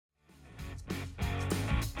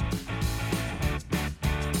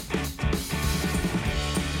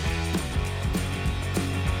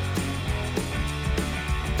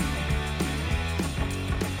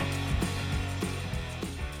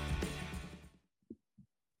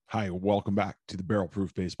Hi, welcome back to the Barrel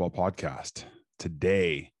Proof Baseball Podcast.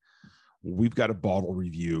 Today, we've got a bottle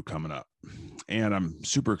review coming up, and I'm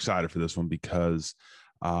super excited for this one because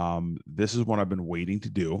this is one I've been waiting to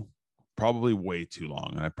do, probably way too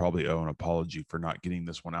long, and I probably owe an apology for not getting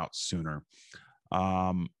this one out sooner.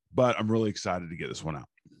 But I'm really excited to get this one out.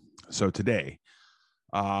 So today,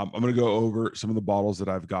 I'm going to go over some of the bottles that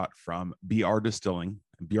I've got from BR Distilling.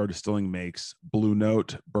 BR Distilling makes Blue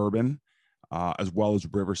Note bourbon, as well as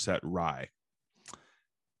Riverset Rye.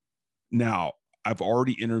 Now, I've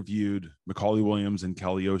already interviewed Macaulay Williams and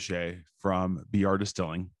Kelly O'Shea from BR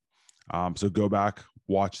Distilling. So go back,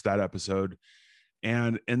 watch that episode.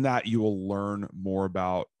 And in that, you will learn more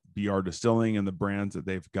about BR Distilling and the brands that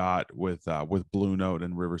they've got with Blue Note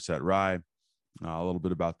and Riverset Rye. A little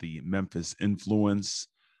bit about the Memphis influence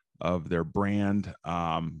of their brand.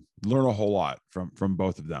 Learn a whole lot from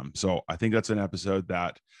both of them. So I think that's an episode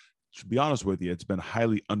that, to be honest with you, it's been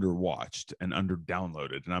highly underwatched and under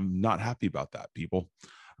downloaded. And I'm not happy about that, people.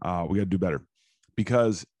 We got to do better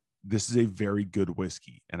because this is a very good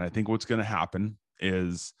whiskey. And I think what's going to happen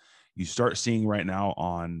is you start seeing right now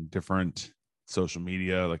on different social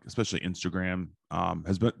media, like especially Instagram,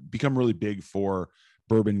 has become really big for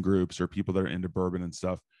bourbon groups or people that are into bourbon and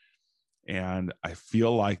stuff. And I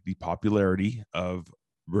feel like the popularity of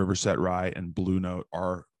Riverset Rye and Blue Note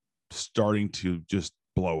are starting to just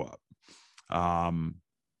blow up.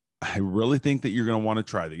 I really think that you're going to want to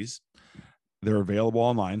try these. They're available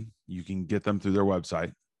online. You can get them through their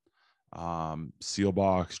website.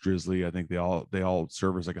 Sealbox, Drizzly, I think they all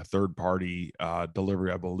serve as like a third party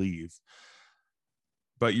delivery, I believe.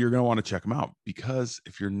 But you're going to want to check them out because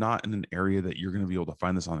if you're not in an area that you're going to be able to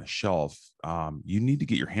find this on a shelf, you need to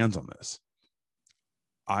get your hands on this.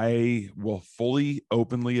 I will fully,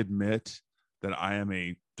 openly admit that I am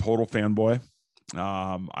a total fanboy.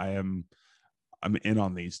 I'm in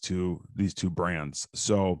on these two brands.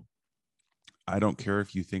 So I don't care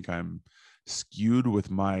if you think I'm skewed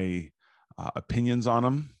with my opinions on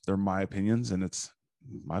them. They're my opinions and it's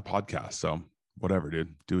my podcast. So whatever,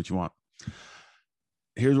 dude, do what you want.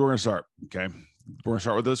 Here's where we're going to start. Okay. We're going to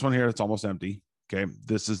start with this one here. It's almost empty. Okay.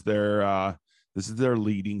 This is their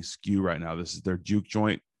leading SKU right now. This is their juke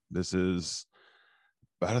joint. This is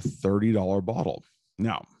about a $30 bottle.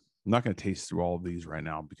 Now, I'm not going to taste through all of these right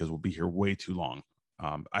now because we'll be here way too long.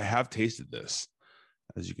 I have tasted this,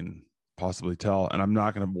 as you can possibly tell, and I'm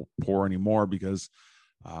not going to pour any more because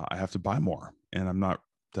I have to buy more, and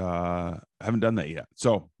I haven't done that yet.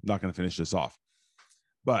 So I'm not going to finish this off.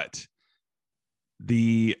 But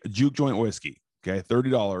the juke joint whiskey, okay,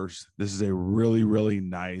 $30. This is a really, really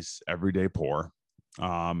nice everyday pour.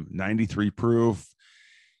 93 proof.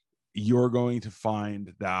 You're going to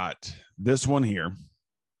find that this one here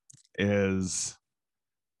is,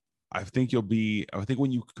 I think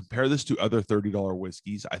when you compare this to other $30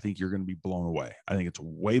 whiskeys, I think you're going to be blown away. I think it's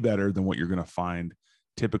way better than what you're going to find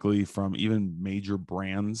typically from even major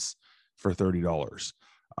brands for $30.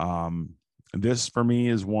 This for me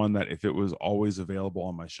is one that if it was always available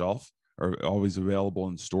on my shelf or always available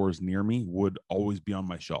in stores near me, would always be on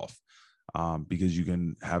my shelf. Because you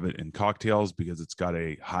can have it in cocktails because it's got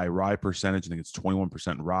a high rye percentage. I think it's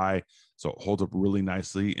 21% rye. So it holds up really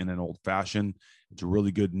nicely in an old fashioned. It's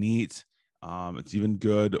really good neat. It's even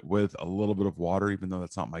good with a little bit of water, even though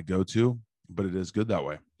that's not my go-to, but it is good that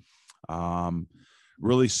way.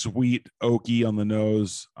 Really sweet, oaky on the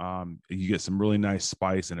nose. You get some really nice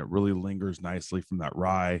spice and it really lingers nicely from that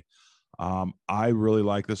rye. I really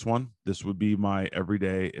like this one. This would be my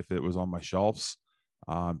everyday if it was on my shelves.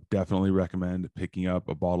 Definitely recommend picking up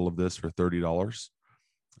a bottle of this for $30.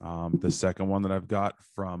 The second one that I've got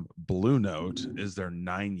from Blue Note is their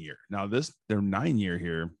 9-year. Now their 9-year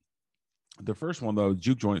here. The first one though,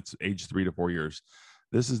 juke joints age 3 to 4 years.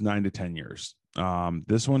 This is 9 to 10 years.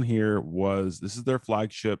 This one here this is their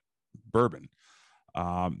flagship bourbon.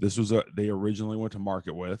 This was they originally went to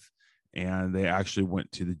market with, and they actually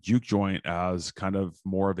went to the juke joint as kind of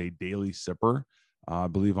more of a daily sipper. I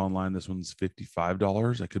believe online this one's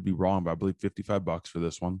 $55. I could be wrong, but I believe $55 for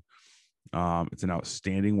this one. It's an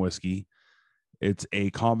outstanding whiskey. It's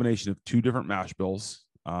a combination of two different mash bills.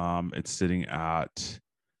 It's sitting at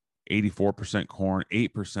 84% corn,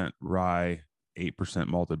 8% rye, 8%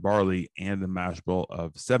 malted barley, and a mash bill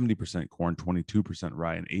of 70% corn, 22%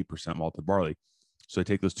 rye, and 8% malted barley. So I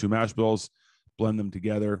take those two mash bills, blend them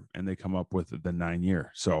together, and they come up with the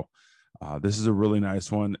 9-year. So this is a really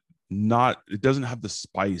nice one. It doesn't have the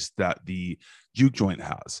spice that the juke joint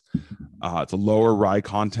has. It's a lower rye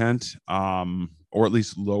content, or at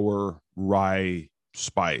least lower rye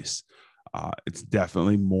spice. It's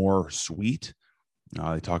definitely more sweet.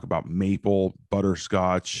 They talk about maple,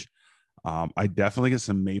 butterscotch. I definitely get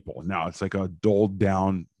some maple. Now it's like a dulled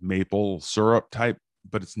down maple syrup type,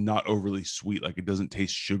 but it's not overly sweet. Like it doesn't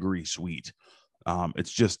taste sugary sweet.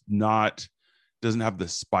 It's just not, doesn't have the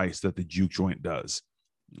spice that the juke joint does.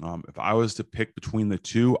 If I was to pick between the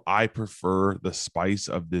two, I prefer the spice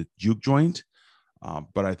of the juke joint.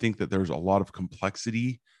 But I think that there's a lot of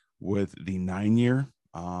complexity with the 9 year.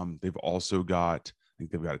 They've also got, I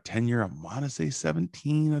think they've got a 10 year. I want to say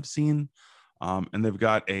 17 I've seen. And they've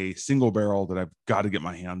got a single barrel that I've got to get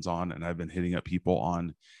my hands on. And I've been hitting up people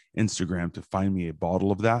on Instagram to find me a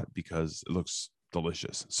bottle of that because it looks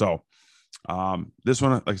delicious. So this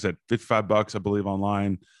one, like I said, $55, I believe,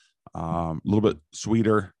 online. A little bit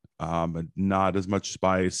sweeter, but not as much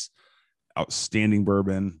spice. Outstanding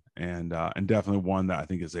bourbon, and definitely one that I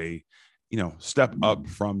think is a, step up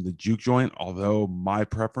from the juke joint. Although my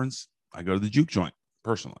preference, I go to the juke joint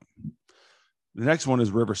personally. The next one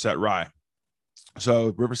is Riverset Rye.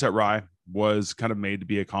 So Riverset Rye was kind of made to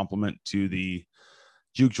be a complement to the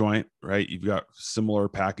juke joint, right? You've got similar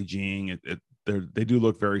packaging. They do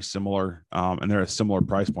look very similar, and they're at similar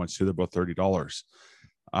price points too. They're both $30.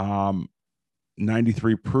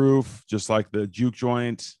 93 proof, just like the juke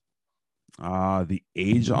joint. The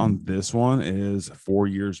age on this one is 4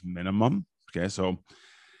 years minimum. Okay, so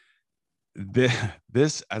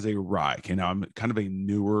this as a rye. Okay, now I'm kind of a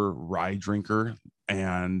newer rye drinker,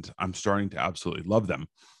 and I'm starting to absolutely love them.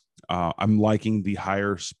 I'm liking the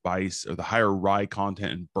higher spice or the higher rye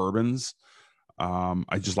content in bourbons.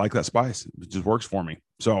 I just like that spice. It just works for me.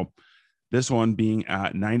 So this one being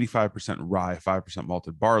at 95% rye, 5%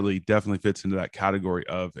 malted barley definitely fits into that category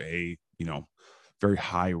of a, very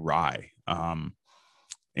high rye.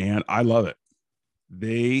 And I love it.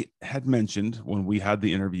 They had mentioned when we had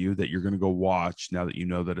the interview that you're going to go watch, now that you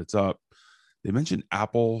know that it's up, they mentioned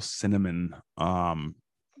apple cinnamon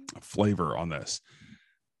flavor on this.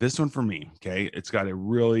 This one for me, okay, it's got a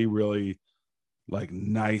really, really like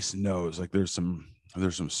nice nose. Like there's some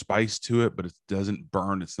spice to it, but it doesn't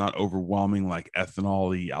burn. It's not overwhelming like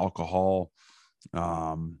ethanol-y alcohol.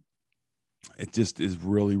 It just is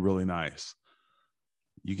really, really nice.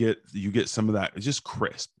 You get some of that. It's just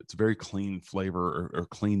crisp. It's a very clean flavor or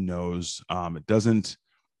clean nose. It doesn't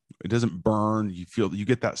burn. You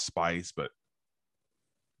get that spice, but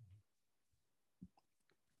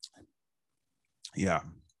yeah,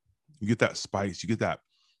 you get that spice. You get that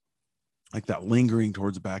like that lingering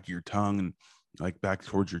towards the back of your tongue and like back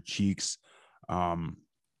towards your cheeks. But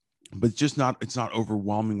it's not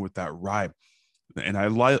overwhelming with that rye. And I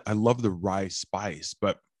love the rye spice,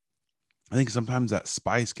 but I think sometimes that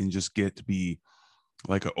spice can just get to be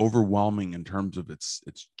like overwhelming in terms of it's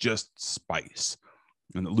just spice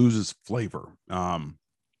and it loses flavor.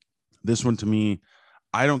 This one to me,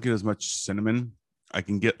 I don't get as much cinnamon. I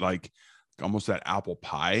can get like almost that apple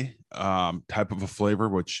pie type of a flavor,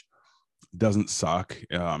 which doesn't suck.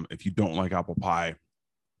 If you don't like apple pie,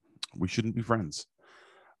 we shouldn't be friends.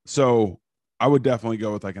 So I would definitely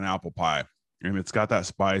go with like an apple pie, and it's got that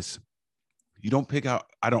spice. I don't pick out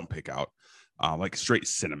like straight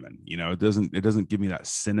cinnamon. It doesn't give me that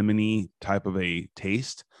cinnamony type of a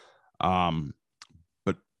taste.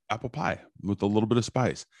 But apple pie with a little bit of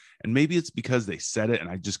spice, and maybe it's because they said it and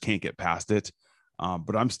I just can't get past it.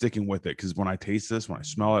 But I'm sticking with it because when I taste this, when I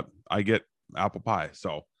smell it, I get apple pie.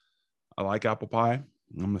 So I like apple pie.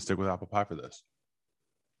 I'm gonna stick with apple pie for this.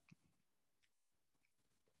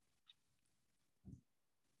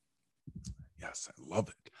 Yes, I love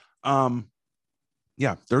it.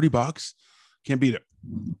 Yeah, $30. Can't beat it.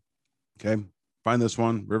 Okay. Find this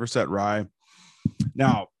one, Riverset Rye.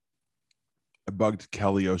 Now, I bugged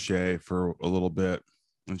Kelly O'Shea for a little bit,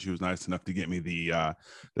 and she was nice enough to get me the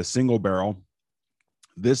single barrel.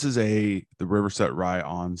 This is the Riverset Rye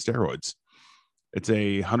on steroids. It's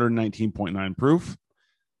a 119.9 proof.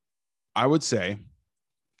 I would say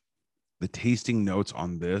the tasting notes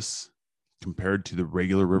on this compared to the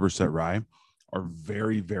regular Riverset Rye are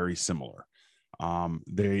very, very similar.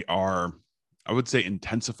 They are, I would say,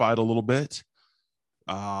 intensified a little bit.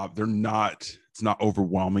 It's not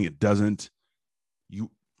overwhelming. It doesn't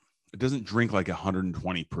drink like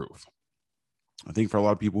 120 proof. I think for a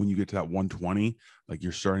lot of people, when you get to that 120, like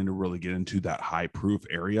you're starting to really get into that high proof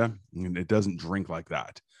area, and it doesn't drink like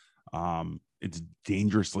that. It's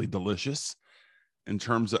dangerously delicious in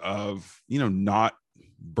terms of, not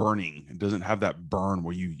burning. It doesn't have that burn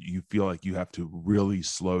where you feel like you have to really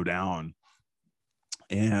slow down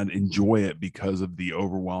and enjoy it because of the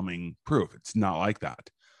overwhelming proof. It's not like that.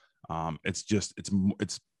 It's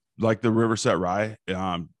like the Riverset Rye,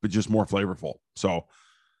 but just more flavorful. So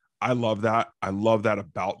I love that. I love that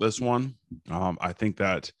about this one. I think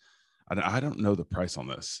that I don't know the price on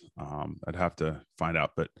this. I'd have to find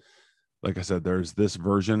out, but like I said, there's this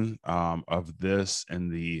version of this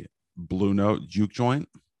and the Blue Note juke joint.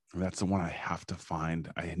 That's the one I have to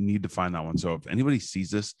find. I need to find that one. So if anybody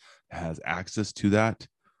sees this, has access to that,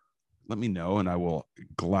 let me know, and I will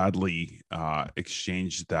gladly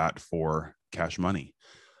exchange that for cash money.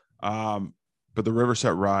 But the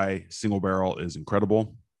Riverset Rye single barrel is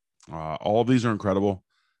incredible. All of these are incredible.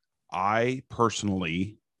 I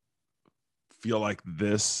personally feel like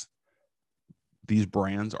these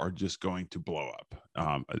brands are just going to blow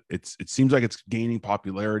up. It seems like it's gaining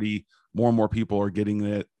popularity. More and more people are getting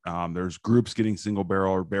it. There's groups getting single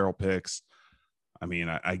barrel or barrel picks. I mean,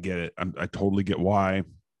 I get it. I totally get why.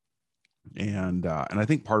 And I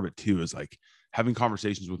think part of it too is like having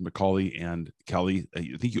conversations with Macaulay and Kelly.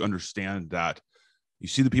 I think you understand that you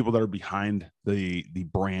see the people that are behind the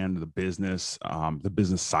brand, the business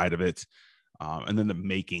side of it, and then the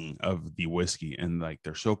making of the whiskey, and like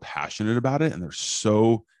they're so passionate about it, and they're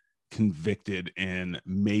so convicted in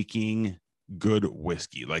making good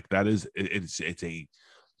whiskey. Like that is it's a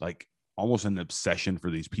like almost an obsession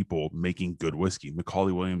for these people making good whiskey.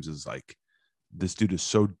 Macaulay Williams is like, this dude is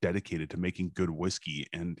so dedicated to making good whiskey,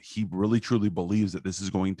 and he really truly believes that this is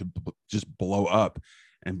going to just blow up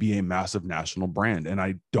and be a massive national brand. And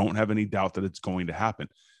I don't have any doubt that it's going to happen.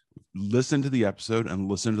 Listen to the episode and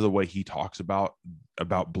listen to the way he talks about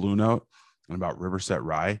Blue Note and about Riverset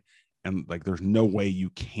Rye. And like, there's no way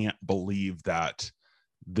you can't believe that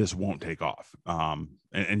this won't take off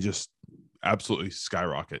and just absolutely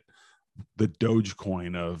skyrocket. The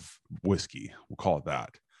Dogecoin of whiskey, we'll call it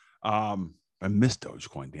that. I missed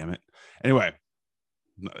Dogecoin, damn it. Anyway,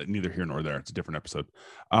 neither here nor there. It's a different episode.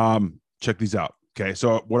 Check these out. Okay,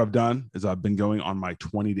 so what I've done is I've been going on my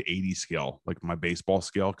 20 to 80 scale, like my baseball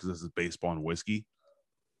scale, because this is baseball and whiskey.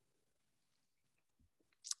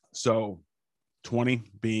 So 20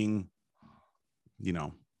 being,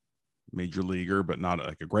 major leaguer, but not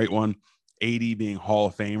like a great one. 80 being Hall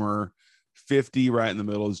of Famer. 50 right in the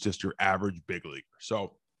middle is just your average big leaguer.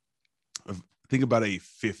 So think about a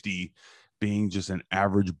 50 being just an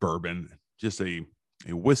average bourbon, just a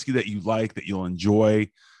whiskey that you like, that you'll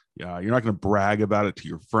enjoy. You're not going to brag about it to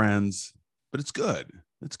your friends, but it's good.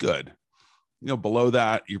 It's good. Below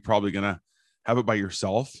that, you're probably going to have it by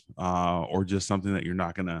yourself, or just something that you're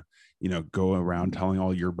not going to, go around telling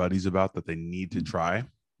all your buddies about that they need to try.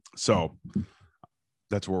 So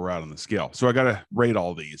that's where we're at on the scale. So I got to rate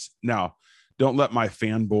all these. Now, don't let my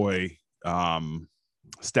fanboy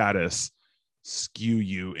status skew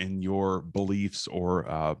you in your beliefs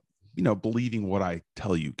or, believing what I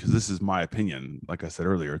tell you, because this is my opinion. Like I said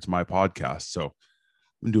earlier, it's my podcast, so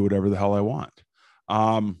I can do whatever the hell I want.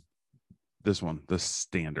 This one, the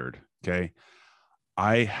standard. Okay.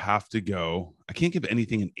 I have to go. I can't give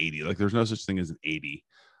anything an 80. Like there's no such thing as an 80.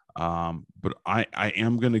 But I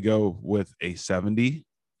am going to go with a 70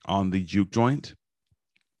 on the juke joint,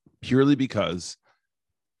 purely because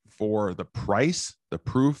for the price, the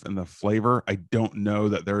proof, and the flavor, I don't know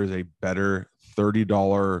that there is a better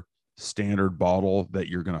 $30 standard bottle that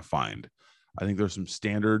you're going to find. I think there's some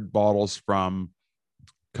standard bottles from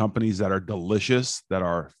companies that are delicious that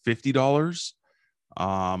are $50.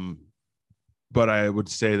 But I would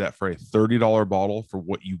say that for a $30 bottle, for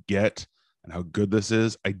what you get and how good this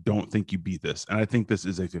is, I don't think you beat this. And I think this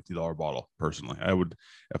is a $50 bottle. Personally, I would,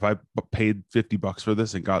 if I paid $50 for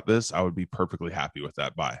this and got this, I would be perfectly happy with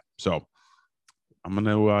that buy. So I'm going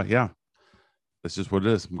to, that's just what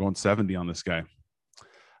it is. I'm going 70 on this guy.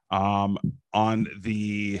 On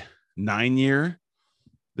the 9-year,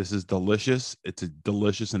 this is delicious. It's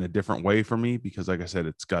delicious in a different way for me because, like I said,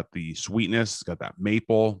 it's got the sweetness, it's got that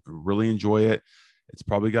maple. I really enjoy it. It's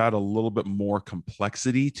probably got a little bit more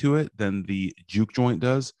complexity to it than the juke joint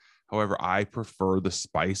does. However, I prefer the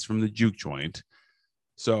spice from the juke joint.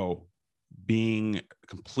 So being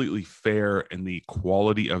completely fair in the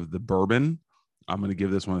quality of the bourbon, I'm going to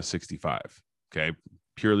give this one a 65. Okay.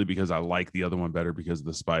 Purely because I like the other one better because of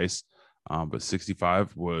the spice. But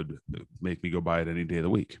 65 would make me go buy it any day of the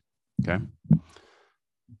week. Okay.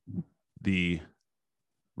 The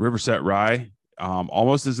Riverset Rye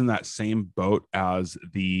almost is in that same boat as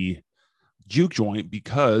the juke joint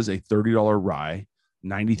because a $30 rye,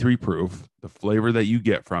 93 proof, the flavor that you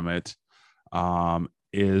get from it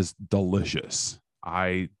is delicious.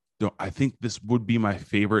 I think this would be my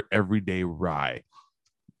favorite everyday rye.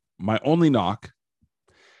 My only knock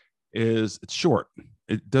is it's short.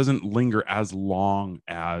 It doesn't linger as long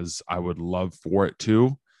as I would love for it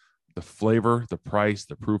to. The flavor, the price,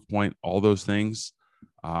 the proof point, all those things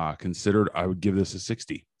considered, I would give this a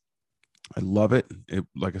 60. I love it. It,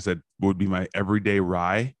 like I said, would be my everyday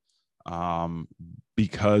rye, um,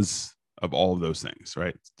 because of all of those things,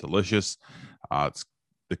 right? It's delicious. It's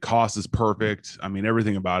the cost is perfect. I mean,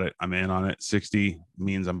 everything about it, I'm in on it. 60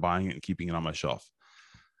 means I'm buying it and keeping it on my shelf.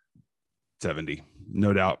 70,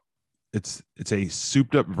 no doubt. It's a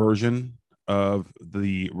souped up version of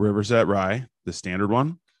the Riverset Rye, the standard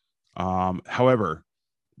one. However,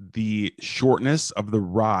 the shortness of the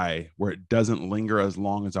rye, where it doesn't linger as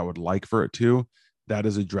long as I would like for it to, that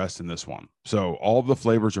is addressed in this one. So all of the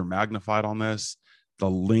flavors are magnified on this. The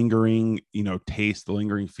lingering, taste, the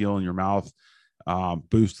lingering feel in your mouth,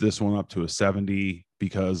 boost this one up to a 70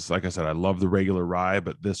 because, like I said, I love the regular rye,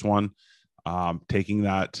 but this one, taking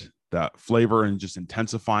that flavor and just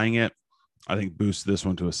intensifying it, I think boosts this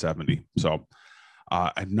one to a 70. So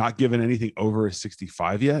I've not given anything over a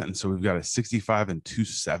 65 yet, and so we've got a 65 and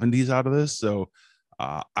 270s out of this. So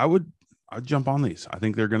I'd jump on these. I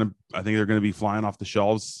think they're gonna be flying off the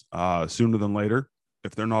shelves sooner than later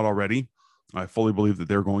if they're not already. I fully believe that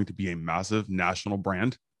they're going to be a massive national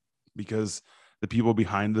brand because the people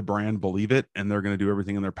behind the brand believe it, and they're going to do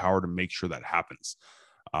everything in their power to make sure that happens.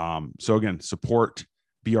 So again, support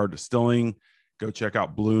BR Distilling. Go check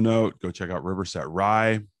out Blue Note. Go check out Riverset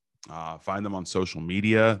Rye. Find them on social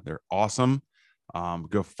media. They're awesome.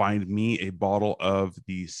 Go find me a bottle of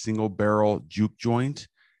the single barrel juke joint.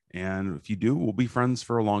 And if you do, we'll be friends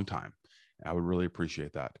for a long time. I would really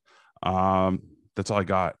appreciate that. That's all I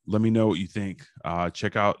got. Let me know what you think.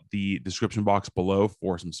 Check out the description box below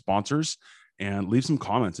for some sponsors and leave some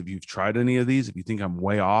comments. If you've tried any of these, if you think I'm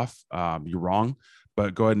way off, you're wrong,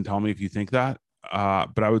 but go ahead and tell me if you think that.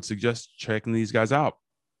 But I would suggest checking these guys out.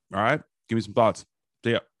 All right. Give me some thoughts.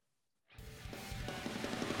 See ya.